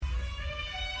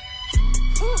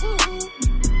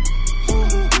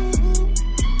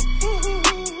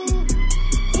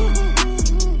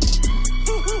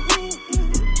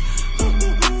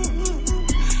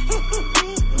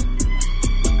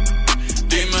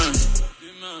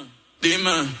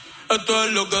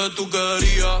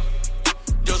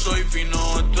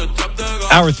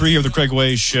Hour 3 of the Craig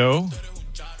Way Show.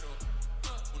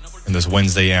 And this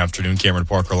Wednesday afternoon, Cameron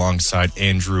Parker alongside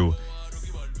Andrew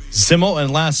Zimmel.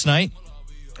 And last night,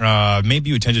 maybe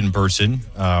you attended in person,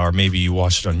 or maybe you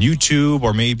watched it on YouTube,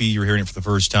 or maybe you're hearing it for the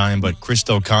first time, but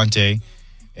Conte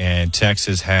and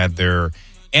Texas had their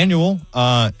annual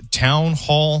town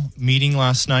hall meeting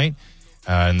last night.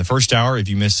 In the first hour, if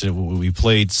you missed it, we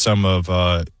played some of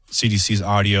CDC's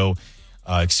audio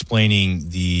explaining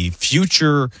the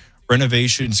future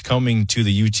renovations coming to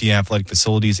the UT athletic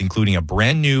facilities, including a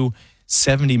brand new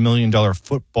 $70 million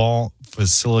football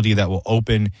facility that will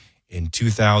open in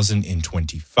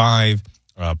 2025,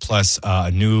 plus a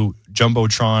new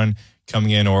Jumbotron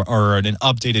coming in, or an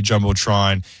updated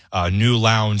Jumbotron, a new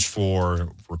lounge for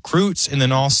recruits, and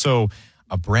then also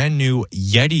a brand new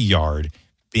Yeti yard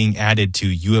being added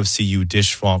to UFCU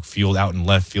Disch-Falk Field out in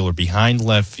left field or behind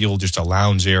left field, just a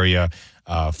lounge area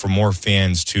for more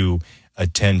fans to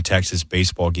attend Texas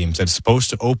baseball games. That's supposed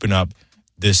to open up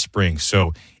this spring.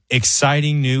 So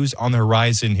exciting news on the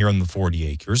horizon here on the 40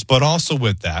 acres. But also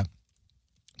with that,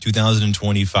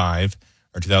 2025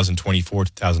 or 2024,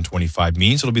 2025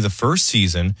 means it'll be the first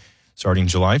season starting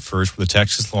July 1st where the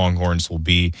Texas Longhorns will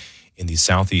be in the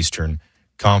Southeastern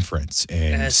Conference.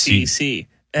 And SEC.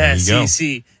 And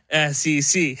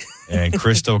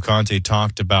Conte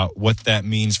talked about what that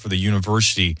means for the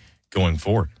university going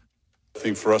forward. I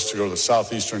think for us to go to the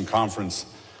Southeastern Conference,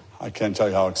 I can't tell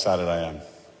you how excited I am.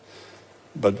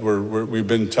 But we've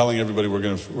been telling everybody we're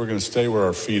going to stay where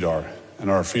our feet are,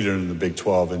 and our feet are in the Big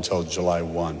 12 until July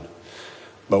 1.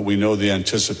 But we know the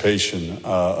anticipation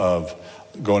of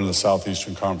going to the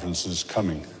Southeastern Conference is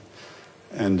coming.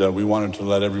 And we wanted to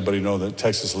let everybody know that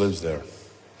Texas lives there.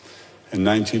 In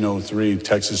 1903,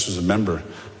 Texas was a member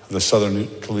of the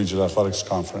Southern Collegiate Athletics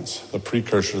Conference, the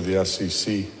precursor to the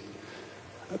SEC.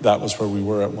 That was where we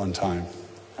were at one time,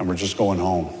 and we're just going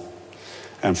home.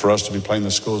 And for us to be playing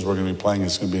the schools we're going to be playing,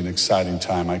 it's going to be an exciting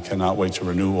time. I cannot wait to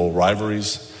renew old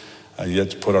rivalries,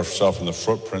 yet to put ourselves in the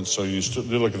footprint. So you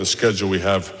look at the schedule we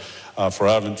have for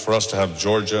us to have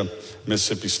Georgia,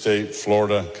 Mississippi State,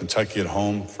 Florida, Kentucky at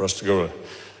home, for us to go to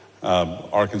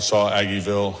Arkansas,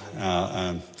 Aggieville,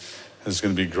 is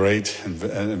going to be great, and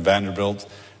Vanderbilt,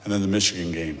 and then the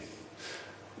Michigan game.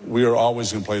 We are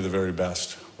always going to play the very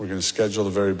best. We're going to schedule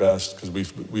the very best because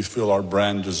we feel our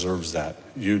brand deserves that.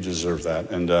 You deserve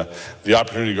that. And the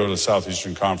opportunity to go to the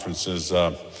Southeastern Conference is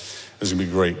going to be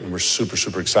great. And we're super,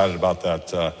 super excited about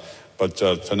that. But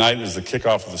tonight is the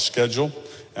kickoff of the schedule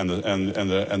and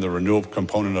the renewal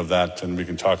component of that. And we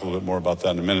can talk a little bit more about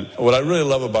that in a minute. What I really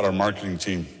love about our marketing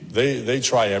team, they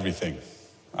try everything.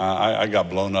 I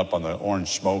got blown up on the orange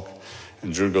smoke,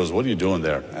 and Drew goes, "What are you doing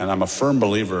there?" And I'm a firm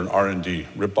believer in R&D,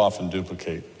 rip off and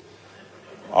duplicate.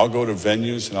 I'll go to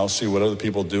venues and I'll see what other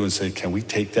people do and say, "Can we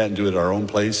take that and do it at our own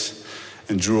place?"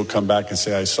 And Drew will come back and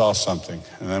say, "I saw something."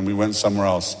 And then we went somewhere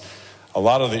else. A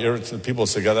lot of the people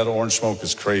say, "God, that orange smoke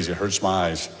is crazy. It hurts my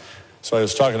eyes." So I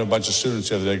was talking to a bunch of students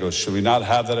the other day, go, "Should we not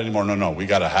have that anymore?" No, we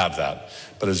got to have that.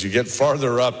 But as you get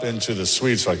farther up into the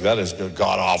suites, like, that is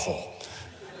god-awful.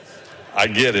 I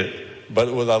get it.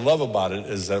 But what I love about it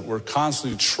is that we're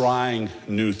constantly trying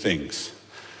new things,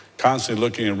 constantly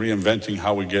looking and reinventing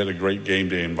how we get a great game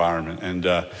day environment. And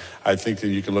I think that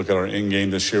you can look at our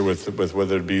in-game this year with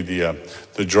whether it be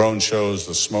the drone shows,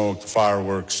 the smoke, the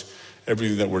fireworks,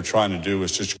 everything that we're trying to do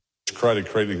is just try to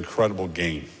create an incredible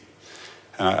game.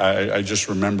 And I just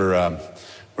remember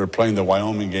we were playing the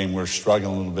Wyoming game. We were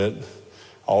struggling a little bit.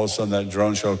 All of a sudden that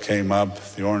drone show came up,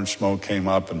 the orange smoke came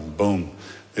up, and boom.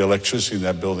 The electricity in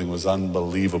that building was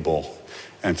unbelievable.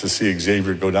 And to see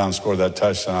Xavier go down and score that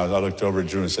touchdown, I looked over at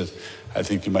Drew and said, "I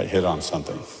think you might hit on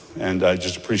something." And I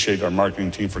just appreciate our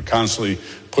marketing team for constantly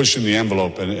pushing the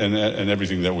envelope and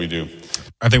everything that we do.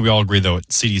 I think we all agree, though, what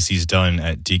CDC's done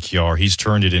at DKR, he's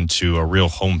turned it into a real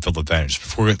home field advantage.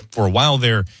 For a while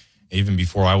there, even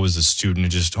before I was a student,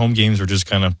 just home games were just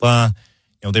kind of,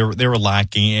 they were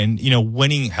lacking. And,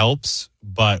 winning helps.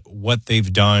 But what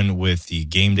they've done with the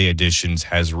game day editions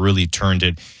has really turned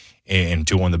it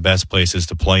into one of the best places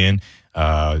to play in.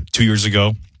 2 years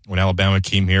ago, when Alabama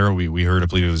came here, we heard, I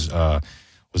believe it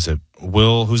was it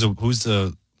Will? Who's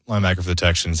the linebacker for the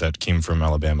Texans that came from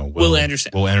Alabama? Will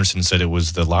Anderson. Will Anderson said it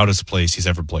was the loudest place he's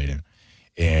ever played in,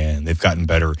 and they've gotten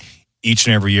better each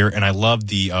and every year. And I love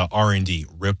the R&D,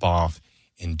 rip off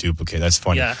in duplicate. That's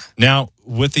funny. Yeah. Now,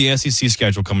 with the SEC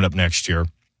schedule coming up next year,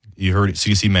 you heard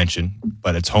CDC mention,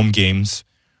 but it's home games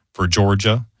for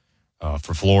Georgia,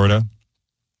 for Florida,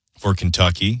 for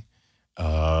Kentucky,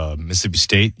 Mississippi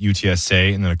State,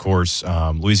 UTSA, and then, of course,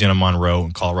 Louisiana Monroe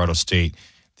and Colorado State,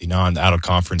 the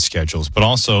non-out-of-conference schedules. But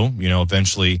also,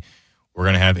 eventually we're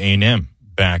going to have A&M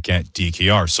back at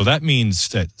DKR. So that means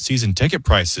that season ticket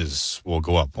prices will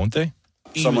go up, won't they?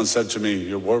 Someone said to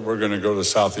me, we're going to go to the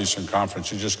Southeastern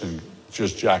Conference. You're just going to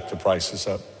just jack the prices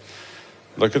up.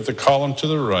 Look at the column to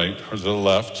the right or to the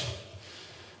left,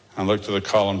 and look to the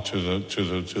column to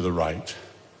the right.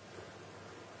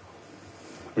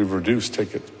 We've reduced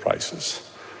ticket prices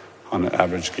on the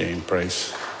average game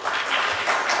price.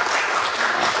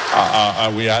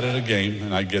 We added a game,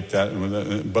 and I get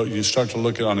that. But you start to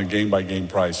look at it on a game-by-game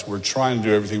price. We're trying to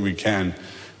do everything we can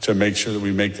to make sure that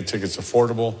we make the tickets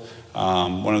affordable.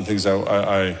 One of the things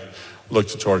I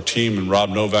looked to our team, and Rob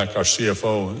Novak, our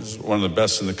CFO, is one of the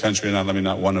best in the country,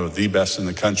 not one of the best in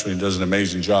the country, and does an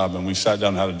amazing job. And we sat down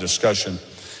and had a discussion,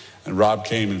 and Rob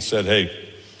came and said, hey,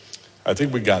 I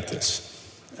think we got this.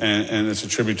 And it's a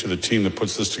tribute to the team that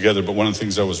puts this together. But one of the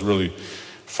things I was really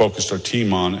focused our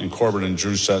team on, and Corbett and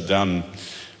Drew sat down, and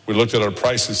we looked at our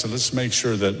price and said, let's make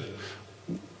sure that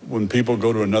when people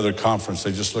go to another conference,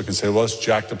 they just look and say, well, let's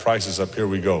jack the prices up, here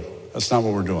we go. That's not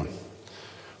what we're doing.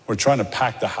 We're trying to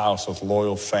pack the house with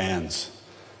loyal fans,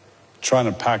 trying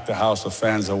to pack the house with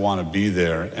fans that want to be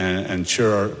there and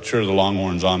cheer the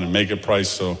Longhorns on and make it price.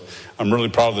 So I'm really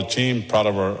proud of the team, proud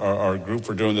of our group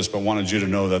for doing this, but wanted you to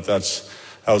know that that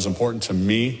was important to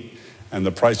me, and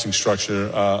the pricing structure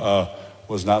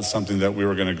was not something that we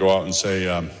were going to go out and say,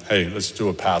 hey, let's do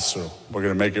a pass-through. We're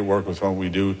going to make it work with what we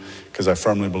do, because I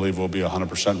firmly believe we'll be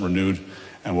 100% renewed,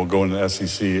 and we'll go into the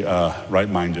SEC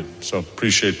right-minded. So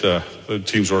appreciate the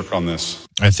team's work on this.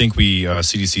 I think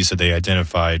CDC said they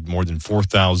identified more than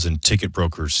 4,000 ticket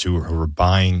brokers who were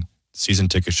buying season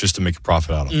tickets just to make a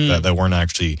profit out of them, that weren't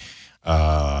actually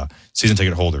season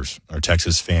ticket holders or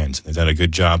Texas fans. They've done a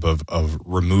good job of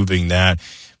removing that.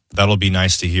 That'll be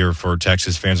nice to hear for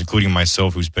Texas fans, including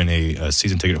myself, who's been a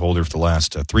season ticket holder for the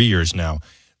last 3 years now,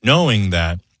 knowing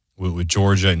that with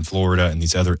Georgia and Florida and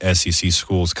these other SEC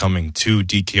schools coming to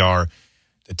DKR,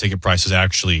 the ticket prices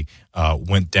actually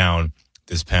went down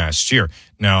this past year.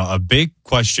 Now, a big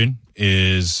question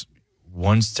is,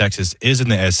 once Texas is in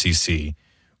the SEC,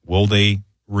 will they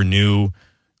renew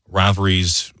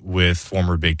rivalries with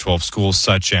former Big 12 schools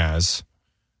such as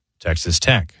Texas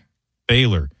Tech,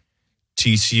 Baylor,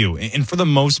 TCU? And for the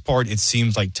most part, it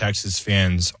seems like Texas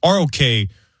fans are okay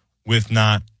with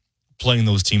not playing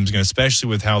those teams again, especially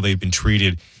with how they've been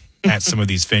treated at some of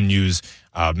these venues.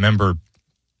 Remember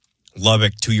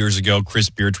Lubbock 2 years ago, Chris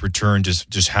Beard's return,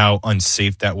 just how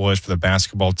unsafe that was for the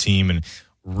basketball team, and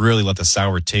really let the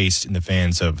sour taste in the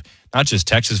fans of not just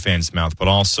Texas fans' mouth, but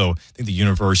also I think the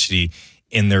university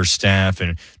in their staff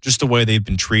and just the way they've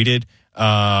been treated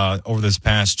over this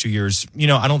past 2 years.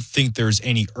 I don't think there's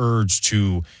any urge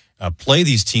to play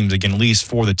these teams again, at least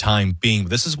for the time being. But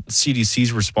this is what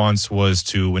CDC's response was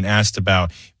to when asked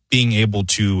about being able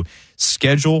to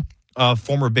schedule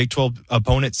former Big 12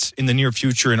 opponents in the near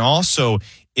future, and also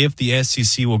if the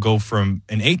SEC will go from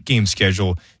an 8-game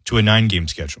schedule to a 9-game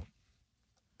schedule.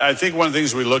 I think one of the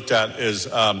things we looked at is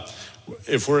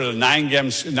if we're at a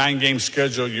 9-game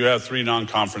schedule, you have 3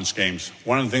 non-conference games.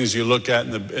 One of the things you look at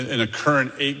in a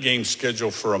current 8-game schedule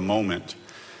for a moment,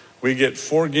 we get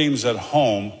 4 games at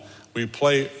home. We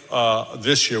play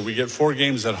this year. We get 4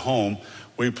 games at home.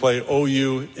 We play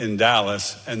OU in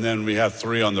Dallas, and then we have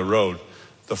 3 on the road.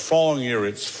 The following year,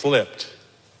 it's flipped.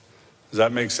 Does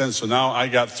that make sense? So now I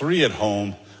got 3 at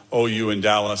home, OU in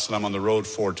Dallas, and I'm on the road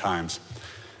 4 times.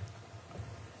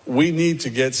 We need to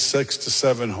get 6 to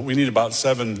 7. We need about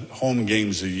 7 home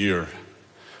games a year.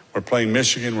 We're playing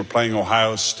Michigan. We're playing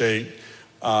Ohio State.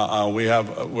 We're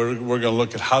going to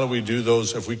look at how do we do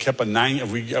those. If we kept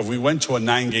if we went to a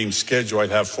 9-game schedule, I'd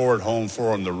have 4 at home,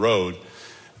 4 on the road.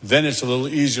 Then it's a little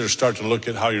easier to start to look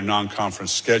at how your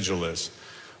non-conference schedule is.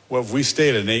 Well, if we stay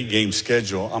at an 8-game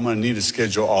schedule, I'm going to need to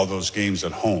schedule all those games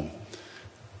at home.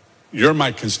 You're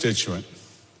my constituent.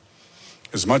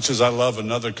 As much as I love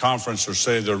another conference or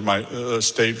say they're my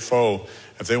state foe,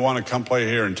 if they want to come play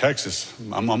here in Texas,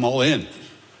 I'm all in.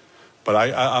 But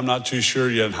I'm not too sure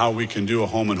yet how we can do a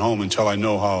home and home until I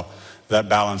know how that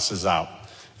balances out.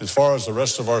 As far as the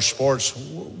rest of our sports,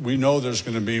 we know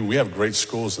we have great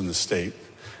schools in the state.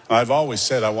 And I've always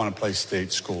said I want to play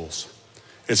state schools.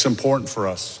 It's important for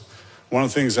us. One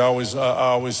of the things I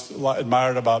always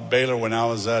admired about Baylor when I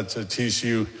was at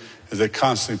TCU is they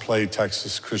constantly played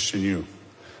Texas Christian U.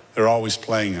 they're always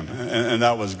playing them. And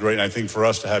that was great. I think for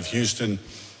us to have Houston,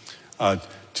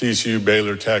 TCU,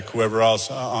 Baylor, Tech, whoever else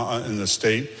in the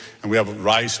state, and we have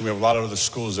Rice, and we have a lot of other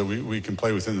schools that we can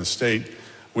play within the state,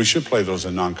 we should play those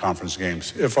in non-conference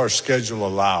games if our schedule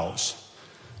allows.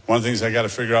 One of the things I got to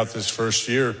figure out this first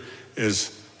year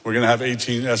is we're going to have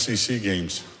 18 SEC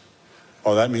games.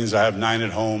 Well, that means I have 9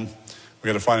 at home. We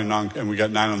got to find and we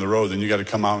got 9 on the road. Then you got to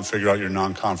come out and figure out your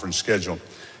non-conference schedule.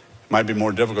 It might be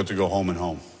more difficult to go home and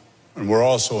home. And we're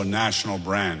also a national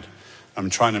brand. I'm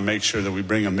trying to make sure that we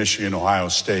bring a Michigan, Ohio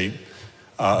State,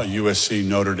 a USC,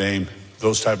 Notre Dame,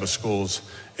 those type of schools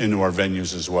into our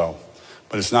venues as well.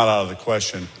 But it's not out of the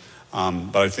question.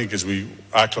 But I think as we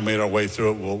acclimate our way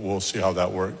through it, we'll see how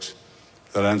that works.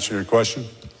 Does that answer your question?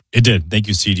 It did. Thank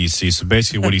you, CDC. So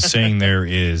basically what he's saying there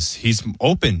is he's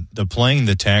open to playing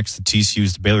the Techs, the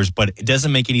TCUs, the Baylors, but it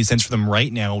doesn't make any sense for them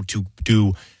right now to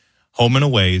do home and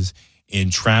aways and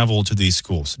travel to these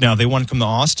schools. Now, they want to come to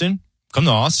Austin. Come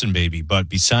to Austin, baby. But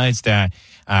besides that,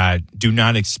 do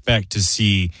not expect to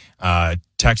see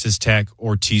Texas Tech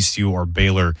or TCU or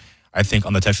Baylor, I think,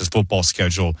 on the Texas football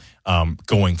schedule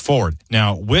going forward.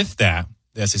 Now, with that,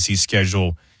 the SEC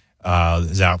schedule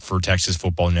is out for Texas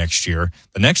football next year.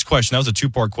 The next question, that was a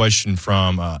two-part question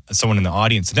from someone in the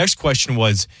audience. The next question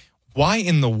was, why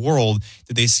in the world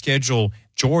did they schedule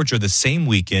Georgia the same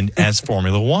weekend as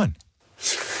Formula One?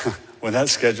 When that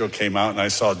schedule came out and I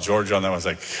saw Georgia on that, I was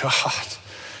like, God,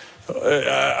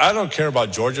 I don't care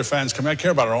about Georgia fans coming. I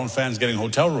care about our own fans getting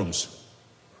hotel rooms.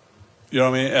 You know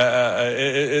what I mean?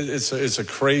 It's a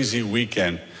crazy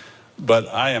weekend, but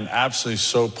I am absolutely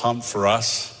so pumped for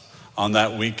us on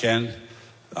that weekend.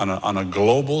 On a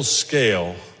global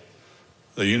scale,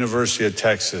 the University of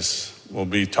Texas will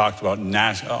be talked about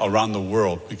around the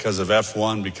world because of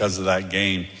F1, because of that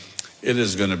game. It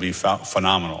is going to be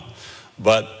phenomenal.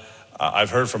 But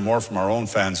I've heard from our own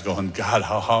fans going, God,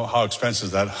 how expensive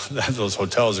those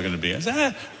hotels are going to be. I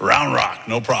said, Round Rock,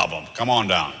 no problem. Come on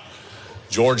down.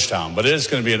 Georgetown, but it is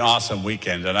going to be an awesome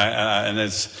weekend, and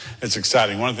it's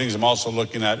exciting. One of the things I'm also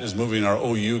looking at is moving our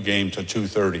OU game to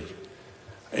 2:30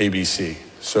 ABC,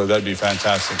 so that'd be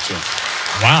fantastic too.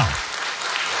 Wow,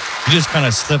 he just kind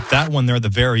of slipped that one there at the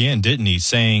very end, didn't he?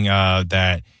 Saying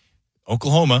that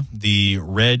Oklahoma, the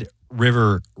Red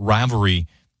River rivalry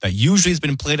that usually has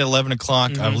been played at 11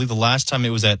 o'clock. I believe the last time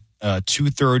it was at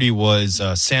 2:30 was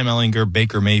Sam Ehlinger,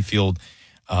 Baker Mayfield.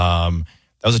 That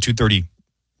was a 2:30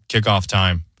 kickoff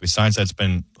time. Besides that, it's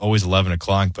been always 11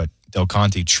 o'clock, but Del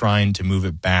Conte trying to move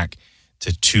it back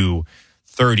to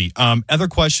 2:30. Other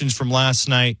questions from last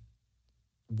night.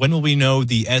 When will we know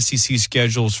the SEC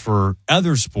schedules for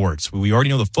other sports? We already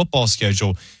know the football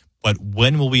schedule, but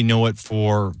when will we know it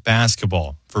for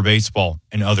basketball, for baseball,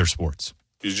 and other sports?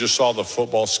 You just saw the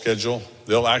football schedule.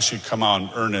 They'll actually come out in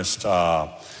earnest.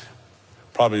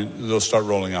 Probably they'll start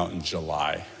rolling out in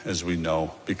July, as we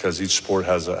know, because each sport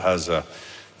has a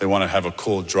they want to have a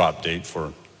cool drop date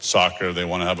for soccer. They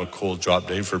want to have a cool drop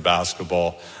date for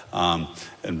basketball.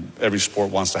 And every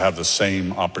sport wants to have the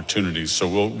same opportunities. So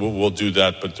we'll do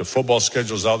that. But the football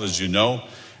schedule's out, as you know,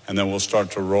 and then we'll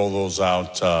start to roll those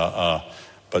out.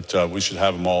 But we should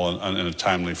have them all in a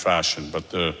timely fashion.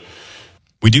 But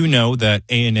we do know that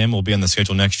A&M will be on the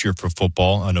schedule next year for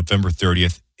football on November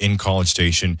 30th in College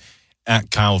Station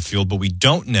at Kyle Field. But we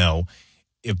don't know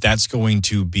if that's going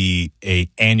to be a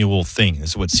annual thing. This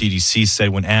is what CDC said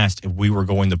when asked if we were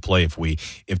going to play,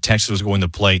 if Texas was going to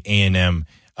play A&M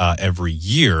every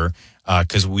year,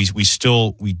 because we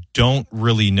don't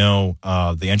really know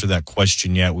the answer to that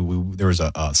question yet. There was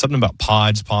something about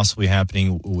pods possibly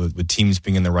happening with teams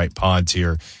being in the right pods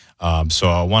here. So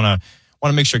I want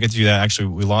to make sure I get to do that. Actually,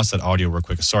 we lost that audio real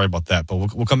quick. Sorry about that, but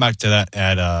we'll come back to that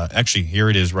actually, here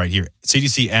it is right here.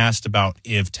 CDC asked about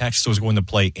if Texas was going to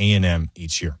play A&M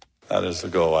each year. That is the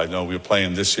goal. I know we're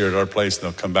playing this year at our place, and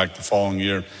they'll come back the following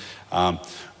year.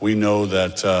 We know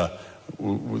that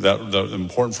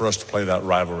important for us to play that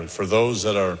rivalry. For those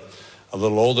that are a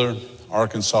little older,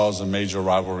 Arkansas is a major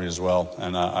rivalry as well.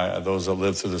 And those that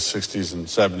lived through the 60s and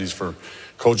 70s, for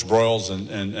Coach Broyles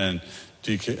and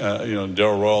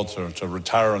Darrell Royal to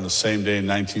retire on the same day in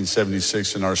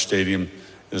 1976 in our stadium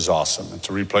is awesome. And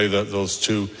to replay those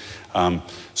two,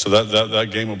 so that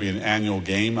game will be an annual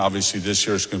game. Obviously, this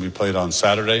year it's going to be played on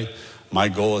Saturday. My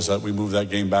goal is that we move that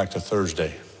game back to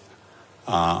Thursday.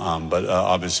 But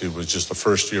obviously, it was just the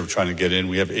first year of trying to get in.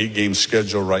 We have 8 games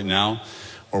scheduled right now.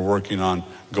 We're working on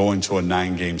going to a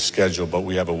 9-game schedule, but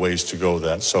we have a ways to go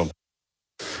that. So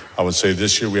I would say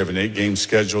this year we have an 8-game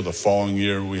schedule. The following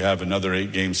year we have another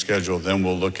 8-game schedule. Then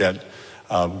we'll look at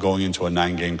going into a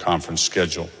 9-game conference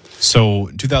schedule. So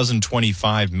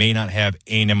 2025 may not have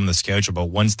A&M on the schedule,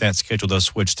 but once that schedule does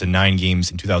switch to 9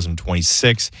 games in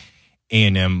 2026,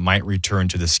 A&M might return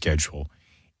to the schedule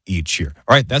each year.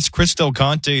 All right, that's Chris Del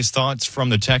Conte's thoughts from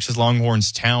the Texas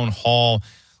Longhorns Town Hall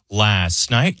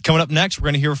last night. Coming up next, we're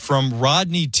going to hear from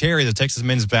Rodney Terry. The Texas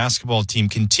men's basketball team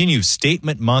continues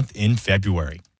Statement Month in February.